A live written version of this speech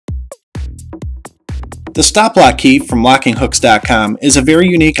The StopLock key from lockinghooks.com is a very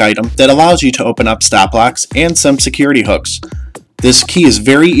unique item that allows you to open up stop locks and some security hooks. This key is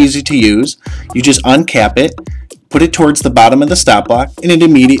very easy to use. You just uncap it, put it towards the bottom of the stop lock, and it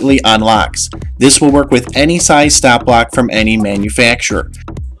immediately unlocks. This will work with any size stop lock from any manufacturer.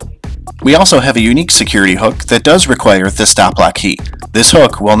 We also have a unique security hook that does require the StopLock key. This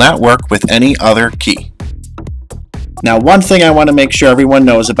hook will not work with any other key. Now, one thing I want to make sure everyone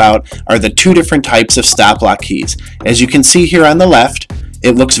knows about are the two different types of StopLock keys. As you can see here on the left,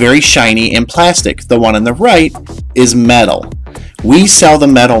 it looks very shiny and plastic. The one on the right is metal. We sell the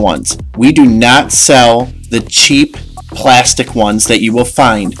metal ones. We do not sell the cheap plastic ones that you will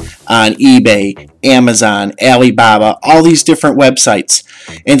find on eBay, Amazon, Alibaba, all these different websites.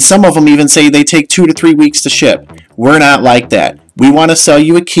 And some of them even say they take 2 to 3 weeks to ship. We're not like that. We want to sell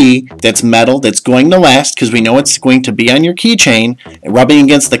you a key that's metal, that's going to last, because we know it's going to be on your keychain, rubbing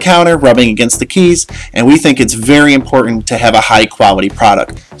against the counter, rubbing against the keys, and we think it's very important to have a high quality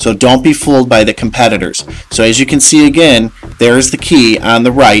product. So don't be fooled by the competitors. So as you can see again, there's the key on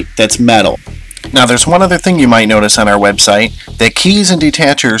the right that's metal. Now there's one other thing you might notice on our website, that keys and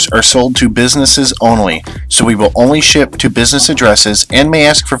detachers are sold to businesses only, so we will only ship to business addresses and may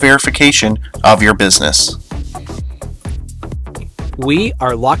ask for verification of your business. We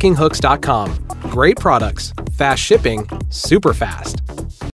are lockinghooks.com. Great products, fast shipping, super fast.